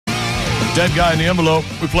Dead guy in the envelope.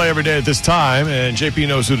 We play every day at this time, and JP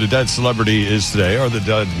knows who the dead celebrity is today, or the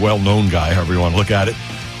dead well-known guy, however you want to look at it.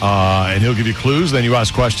 And he'll give you clues, then you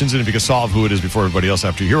ask questions, and if you can solve who it is before everybody else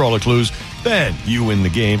after you hear all the clues, then you win the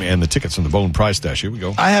game and the tickets from the Bone Prize Stash. Here we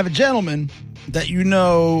go. I have a gentleman that you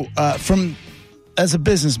know as a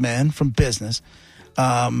businessman from business.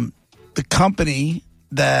 The company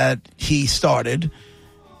that he started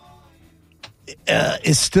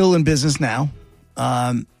is still in business now.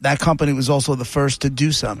 That company was also the first to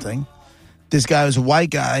do something. This guy was a white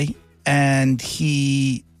guy, and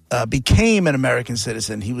he became an American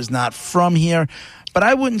citizen. He was not from here, but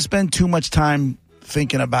I wouldn't spend too much time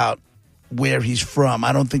thinking about where he's from.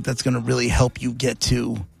 I don't think that's going to really help you get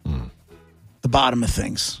to the bottom of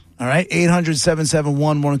things. All right,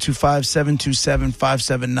 800-771-1025,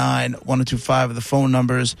 727-579-1025 are the phone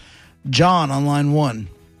numbers. John on line 1.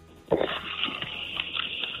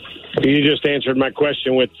 You just answered my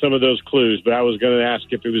question with some of those clues, but I was going to ask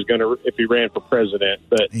if he ran for president.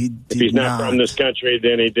 But if he's not from this country,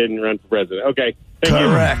 then he didn't run for president. Okay,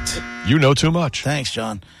 correct. You know too much. Thanks,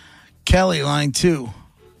 John. Kelly, line 2.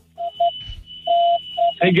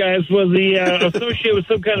 Hey guys, was he associated with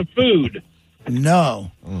some kind of food?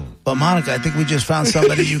 No, but Monica, I think we just found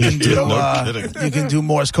somebody you can do. You can do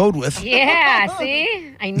Morse code with. Yeah,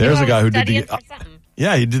 see, I knew. There's a guy who did the.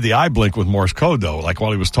 Yeah, he did the eye blink with Morse code though, like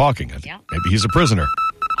while he was talking. Yeah. Maybe he's a prisoner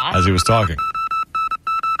as he was talking.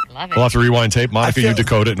 Love it. We'll have to rewind tape. Monica, you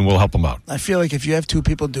decode it, and we'll help him out. I feel like if you have two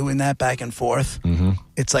people doing that back and forth,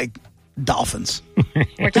 it's like dolphins.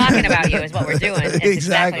 We're talking about you is what we're doing. It's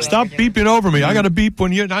Exactly. Stop beeping over me. I got to beep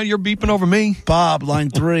when you're beeping over me. Bob,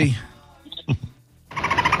 line 3.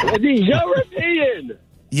 Was he European?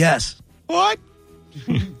 Yes. What?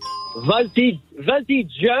 Was he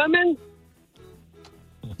German?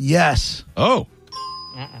 Yes. Oh.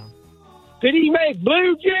 Uh-oh. Did he make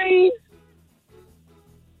blue jeans?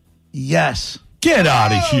 Yes. Get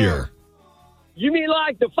out of here. You mean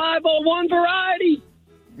like the 501 variety?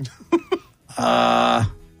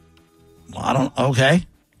 Okay.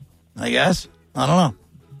 I guess. I don't know.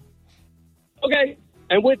 Okay,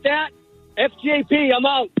 and with that, FJP, I'm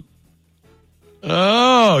out.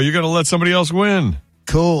 Oh, you're going to let somebody else win.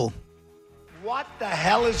 Cool. What the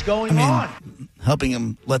hell is going on? Helping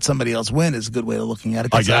him let somebody else win is a good way of looking at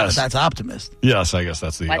it. I guess. That's optimist. Yes, I guess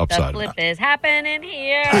that's the What upside. the flip is happening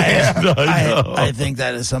here? I think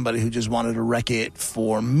that is somebody who just wanted to wreck it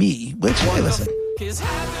for me. Which, hey, listen.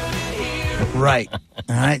 Right.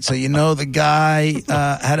 All right. So, you know, the guy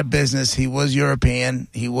had a business. He was European.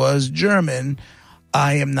 He was German.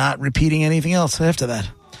 I am not repeating anything else after that.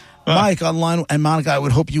 Mike online, and Monica, I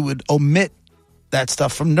would hope you would omit that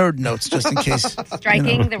stuff from Nerd Notes just in case.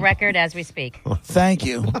 Striking the record as we speak. Thank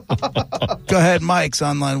you. Go ahead, Mike's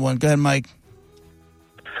on line 1. Go ahead, Mike.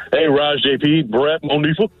 Hey, Raj, JP, Brett,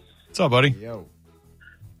 Monifa. What's up, buddy? Yo.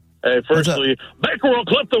 Hey, firstly, Baker will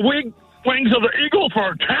clip the wings of the eagle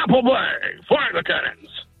for Tampa Bay. Fire the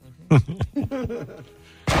cannons.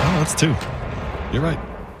 Oh, that's 2. You're right.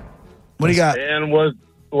 What do you got? And was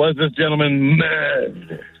this gentleman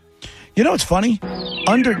mad? You know what's funny?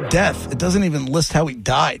 Under death, it doesn't even list how he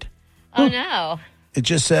died. Oh, no. It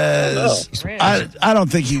just says, I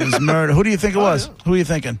don't think he was murdered. Who do you think it was? Who are you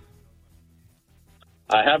thinking?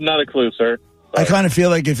 I have not a clue, sir. I kind of feel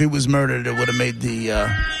like if he was murdered, it would have made the... I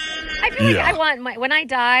feel like I want when I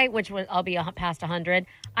die, which I'll be past 100,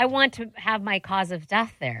 I want to have my cause of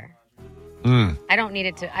death there. I don't need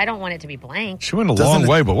it to. I don't want it to be blank. She went a long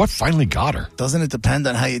way, but what finally got her? Doesn't it depend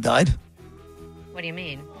on how you died? What do you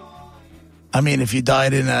mean? I mean, if you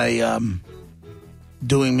died in a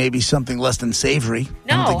doing maybe something less than savory.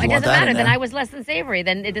 No, it doesn't matter. Then I was less than savory.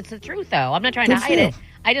 Then it's the truth, though. I'm not trying to hide it.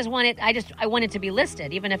 I just want it. I want it to be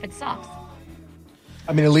listed, even if it sucks.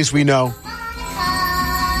 I mean, at least we know.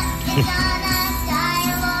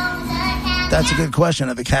 That's a good question.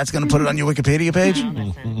 Are the cats going to put it on your Wikipedia page?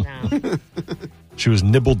 No. She was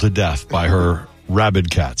nibbled to death by her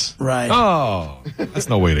rabid cats. Right. Oh, that's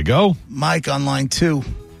no way to go. Mike on line 2.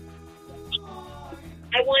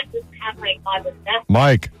 I want to have my cause of death.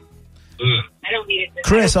 Mike. I don't need it.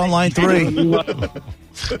 Chris on line 3. He's going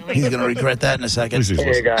to regret that in a second.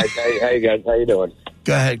 Hey, guys. Hey, guys. How you doing?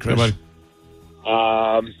 Go ahead, Chris. Hey,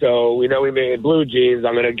 So we know we made blue jeans.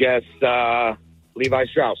 I'm going to guess Levi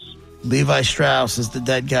Strauss. Levi Strauss is the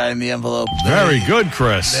dead guy in the envelope. Very good,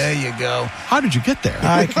 Chris. There you go. How did you get there? All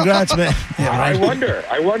right, congrats, man. Yeah, right.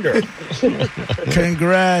 I wonder.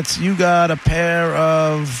 Congrats. You got a pair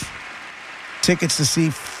of tickets to see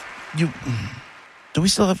you. Do we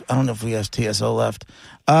still have? I don't know if we have TSO left.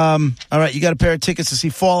 All right, you got a pair of tickets to see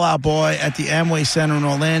Fall Out Boy at the Amway Center in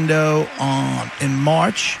Orlando in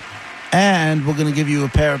March. And we're going to give you a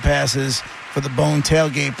pair of passes for the Bone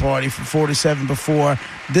Tailgate Party from 4 to 7 before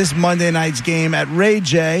this Monday night's game at Ray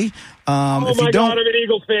J. God, I'm an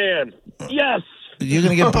Eagle fan. Yes.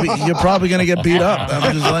 You're probably gonna get beat up.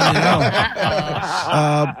 I'm just letting you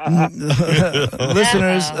know.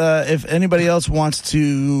 Listeners, if anybody else wants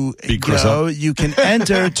to go, you can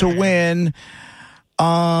enter to win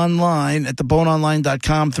online at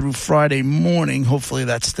theboneonline.com through Friday morning. Hopefully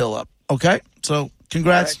that's still up. Okay? So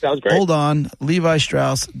congrats. Right, sounds great. Hold on. Levi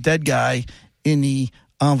Strauss, dead guy in the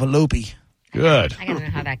envelope. Good. I gotta know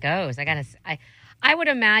how that goes. I would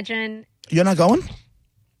imagine. You're not going?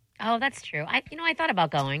 Oh, that's true. I thought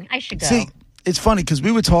about going. I should go. See, it's funny because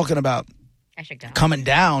we were talking about I should go. coming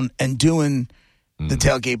down and doing the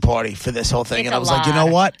tailgate party for this whole thing. It's and I was a like, you know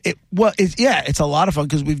lot. what? It's a lot of fun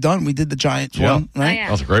because we did the Giants one, right? Oh, yeah.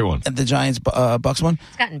 That was a great one. And the Giants Bucks one.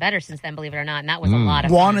 It's gotten better since then, believe it or not, and that was a lot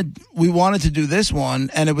of fun. We wanted to do this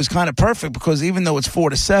one, and it was kind of perfect because even though it's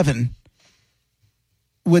 4 to 7,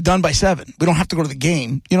 we're done by 7. We don't have to go to the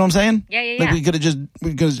game. You know what I'm saying? Yeah. Like we could have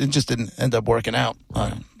because it just didn't end up working out.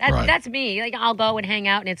 That's me. Like I'll go and hang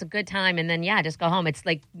out, and it's a good time, and then just go home. It's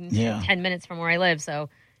like 10 minutes from where I live, so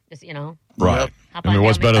just Right. hop I mean, on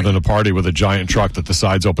what's down. better than a party with a giant truck that the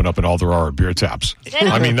sides open up and all there are beer taps?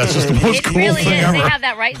 I mean, that's just the most It cool really thing is. ever. They have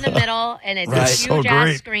that right in the middle, and it's Right. a So huge ass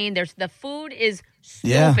great. screen. The food is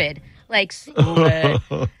Yeah. stupid, like stupid,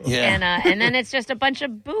 Yeah. and then it's just a bunch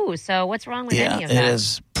of booze. So what's wrong with any of it that?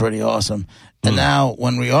 is pretty awesome. And now,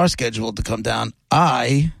 when we are scheduled to come down,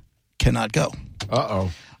 I cannot go.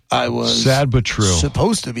 Uh-oh. I was Sad but true.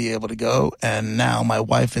 supposed to be able to go, and now my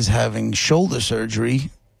wife is having shoulder surgery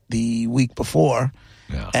the week before,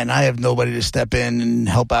 and I have nobody to step in and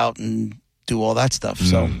help out and do all that stuff.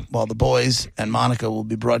 So while the boys and Monica will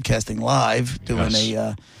be broadcasting live, doing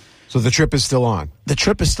So the trip is still on. the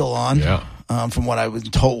trip is still on, Yeah. from what I was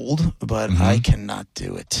told, but I cannot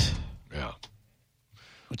do it. Yeah.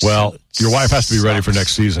 which Well, your wife has to be ready for sucks.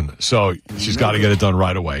 next season, so she's got to get it done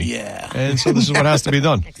right away. Yeah. And so this is what has to be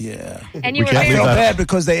done. Yeah. And you We were can't I very feel that- bad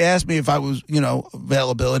because they asked me if I was,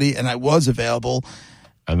 availability, and I was available.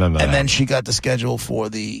 And then And then she got the schedule for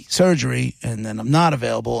the surgery, and then I'm not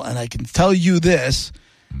available. And I can tell you this,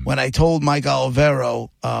 when I told Mike Olivero,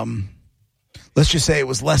 let's just say it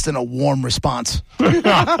was less than a warm response.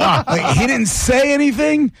 Like, he didn't say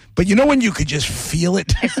anything, but when you could just feel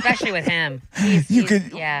it? especially with him.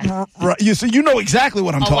 Yeah. So you know exactly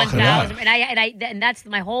what I'm talking about. 1,000. And that's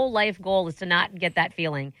my whole life goal is to not get that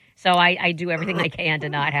feeling. So I do everything I can to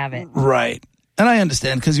not have it. Right. And I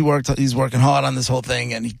understand because he's working hard on this whole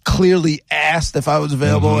thing, and he clearly asked if I was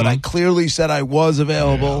available, and I clearly said I was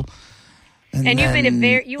available. And you've been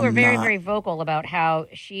you were I'm very, not. very vocal about how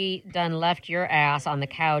she left your ass on the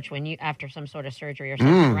couch after some sort of surgery or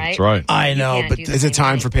something, right? That's right. I You know, can't but do the Is it same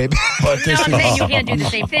time thing. for payback? but No, this I'm is saying you can't do the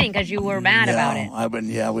same thing because you were mad about it. I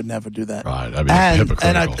would never do that. Right. That'd be And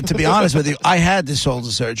hypocritical. to be honest with you, I had this shoulder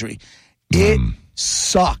surgery. It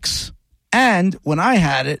sucks. And when I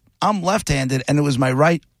had it, I'm left-handed, and it was my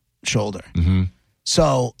right shoulder. Mm-hmm.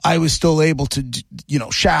 So I was still able to,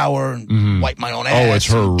 shower and wipe my own ass. Oh, it's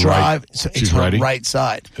her and drive. right. So it's She's her ready? right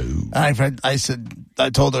side. And I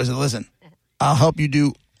told her, listen, I'll help you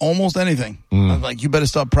do almost anything. I was like, you better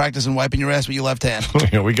start practicing wiping your ass with your left hand.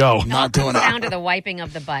 Here we go. Not doing Down it. to the wiping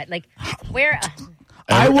of the butt. Like, where?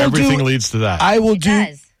 I will Everything do- leads to that. I will It do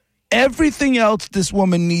does. everything else this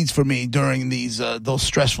woman needs from me during these those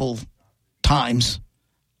stressful times.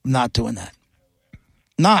 I'm not doing that.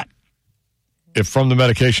 Not. If from the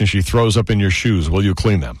medication she throws up in your shoes, will you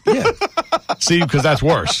clean them? Yeah. See, because that's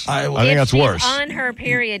worse. I will. I think If that's she's worse. on her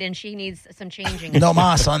period and she needs some changing. No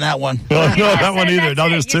mas on that one. No, that one either. That's No, it.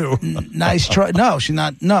 there's two. Nice try. No, she's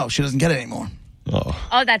not. No, she doesn't get it anymore.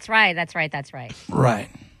 Oh, that's right. Right.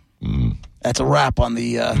 That's a wrap on the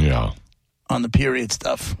Yeah. on the period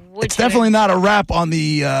stuff. Which It's definitely not a wrap on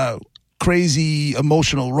the crazy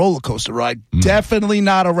emotional roller coaster ride. Definitely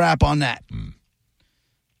not a wrap on that.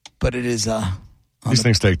 But it is. These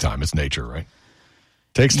things take time. It's nature, right?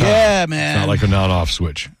 Takes time. Yeah, man. It's not like a on-off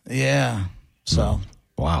switch. Yeah. So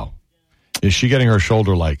Wow. Is she getting her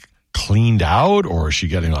shoulder cleaned out, or is she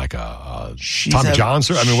getting a She's Tommy have- John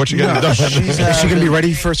surgery? I mean, what's she getting done? she's Is she going to be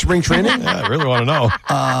ready for spring training? Yeah, I really want to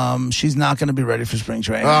know. she's not going to be ready for spring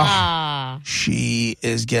training.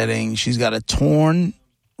 She's got a torn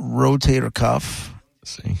rotator cuff,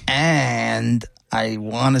 See, and I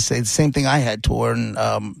want to say the same thing I had, torn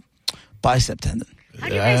bicep tendon. How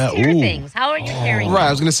do you guys tear ooh. things? How are you tearing? Right,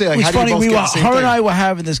 I was going to say, It's how do you funny. both get the same Her and thing? I were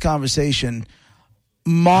having this conversation.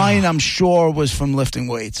 Mine, I'm sure, was from lifting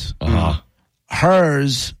weights.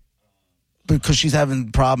 Hers, because she's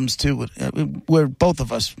having problems too. We're both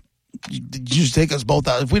of us you just take us both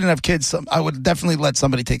out. If we didn't have kids, I would definitely let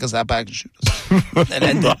somebody take us out back and shoot us. And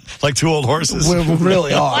end it. Like two old horses. We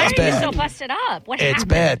really are. Why It's are you bad. so busted up? What It's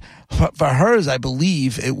happened? bad. For hers, I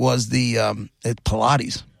believe it was the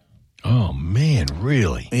Pilates. Oh, man,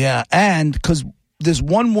 really? Yeah, and because there's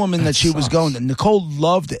one woman that she was going to, Nicole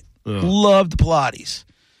loved it, loved Pilates.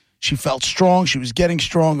 She felt strong. She was getting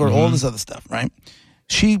stronger, all this other stuff, right?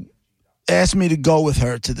 She asked me to go with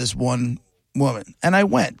her to this one woman, and I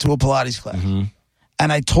went to a Pilates class.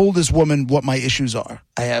 And I told this woman what my issues are.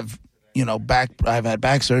 I have, I've had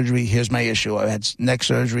back surgery. Here's my issue. I've had neck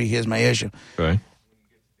surgery. Here's my issue. Okay.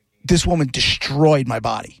 This woman destroyed my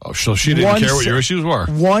body. Oh, so she didn't care what your issues were?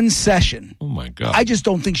 One session. Oh, my God. I just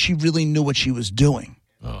don't think she really knew what she was doing,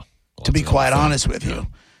 to be quite honest with you.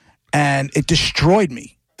 And it destroyed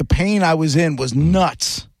me. The pain I was in was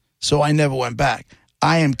nuts, so I never went back.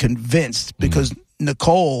 I am convinced because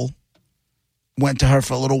Nicole went to her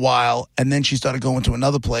for a little while, and then she started going to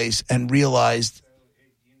another place and realized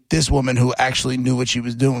this woman who actually knew what she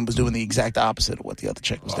was doing the exact opposite of what the other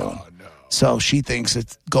chick was doing. No. So she thinks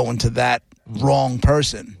it's going to that wrong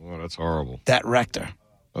person. Oh, that's horrible. That wrecked her.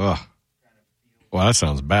 Ugh. Well, that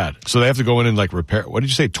sounds bad. So they have to go in and like repair. What did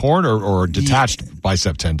you say? Torn or detached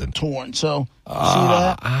bicep tendon? Torn. So see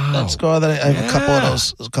that scar that I have a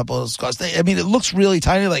couple of those scars. It looks really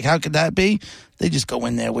tiny. Like how could that be? They just go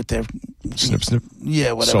in there with their snip.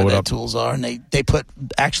 Yeah, whatever their tools are, and they put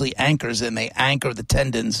actually anchors in. They anchor the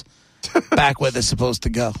tendons back where they're supposed to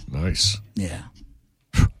go. Nice. Yeah.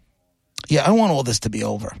 Yeah, I want all this to be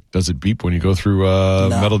over. Does it beep when you go through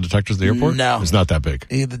metal detectors at the airport? No. It's not that big.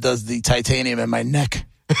 Either does the titanium in my neck.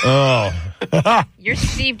 Oh. You're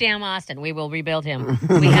Steve Dam Austin. We will rebuild him.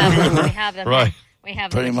 We have them. We have them. Right. We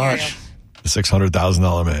have Pretty the much. The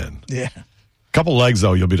 $600,000 man. Yeah. Couple legs,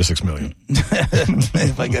 though, you'll be to $6 million.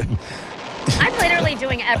 If I could. I'm literally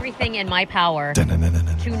doing everything in my power to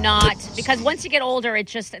not, because once you get older,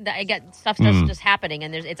 it's just stuff's just happening,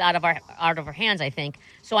 and it's out of our hands, I think.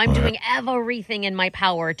 So I'm doing everything in my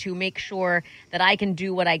power to make sure that I can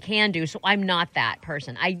do what I can do. So I'm not that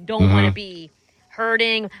person. I don't want to be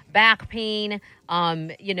hurting, back pain.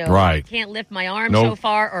 Can't lift my arm so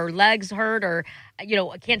far, or legs hurt, or I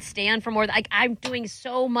can't stand for more. I'm doing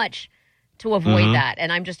so much to avoid that,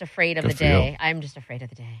 and I'm just afraid of the day. I'm just afraid of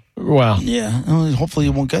the day. Well, yeah. Hopefully,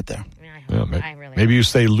 you won't get there. Maybe you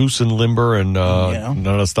stay loose and limber, and none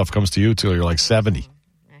of that stuff comes to you till you're like 70.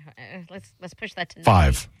 Let's push that to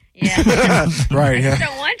 5. Yeah, right. I just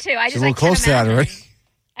don't want to. I just a little close to that, right?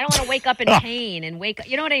 I don't want to wake up in pain and wake up.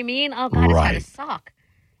 You know what I mean? Oh God, it's gotta suck.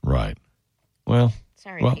 Right. Well.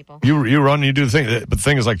 Sorry, people. You run, you do the thing. But the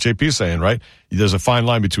thing is, like JP's saying, right? There's a fine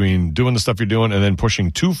line between doing the stuff you're doing and then pushing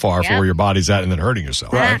too far for where your body's at and then hurting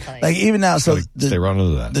yourself. Exactly. Right. Like even now, so stay right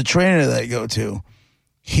under that. The trainer that I go to,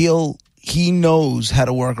 he knows how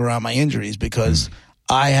to work around my injuries because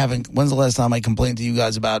I haven't. When's the last time I complained to you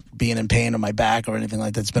guys about being in pain on my back or anything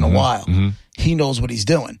like that? It's been a while. He knows what he's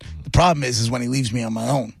doing. The problem is when he leaves me on my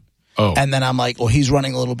own. Oh. And then I'm like, well, he's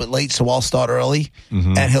running a little bit late, so I'll start early.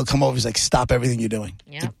 And he'll come over. He's like, stop everything you're doing.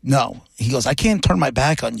 Yeah. No. He goes, I can't turn my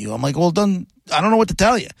back on you. I'm like, well, then I don't know what to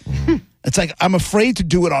tell you. It's like I'm afraid to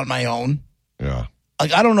do it on my own. Yeah.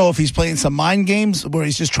 Like, I don't know if he's playing some mind games where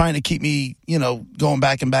he's just trying to keep me, going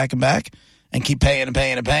back and back and back and keep paying and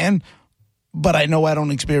paying and paying. But I know I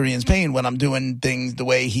don't experience pain when I'm doing things the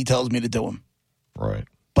way he tells me to do them. Right.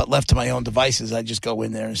 But left to my own devices, I just go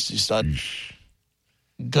in there and just start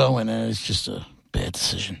going, and it's just a bad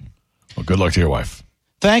decision. Well, good luck to your wife.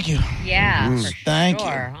 Thank you. Yeah, for Thank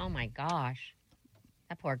sure. you. Oh my gosh,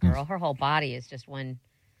 that poor girl. Her whole body is just one.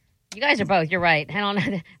 You guys are both. You're right. Hang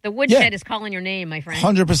on. The woodshed is calling your name, my friend.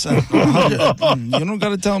 100%. You don't got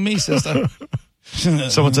to tell me, sister.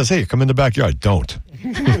 Someone says, "Hey, come in the backyard." Don't.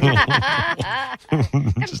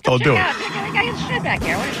 Just don't do it. I got the shed back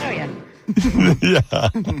here. I want to show you. Yeah.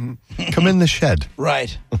 Come in the shed.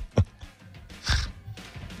 Right.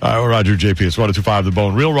 All right, we're Roger JP. It's 102.5 The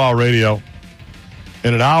Bone. Real Raw Radio.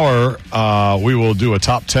 In an hour, we will do a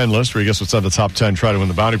top 10 list where you guess what's on the top 10. Try to win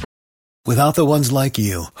the bounty. Without the ones like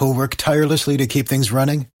you, who work tirelessly to keep things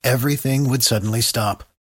running, everything would suddenly stop.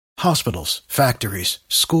 Hospitals, factories,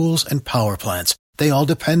 schools, and power plants, they all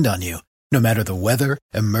depend on you. No matter the weather,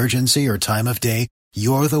 emergency, or time of day,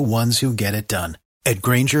 you're the ones who get it done. At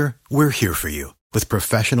Grainger, we're here for you with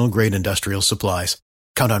professional-grade industrial supplies.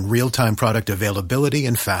 Count on real-time product availability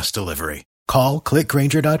and fast delivery. Call,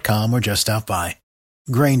 clickgrainger.com, or just stop by.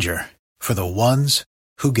 Grainger, for the ones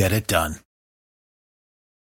who get it done.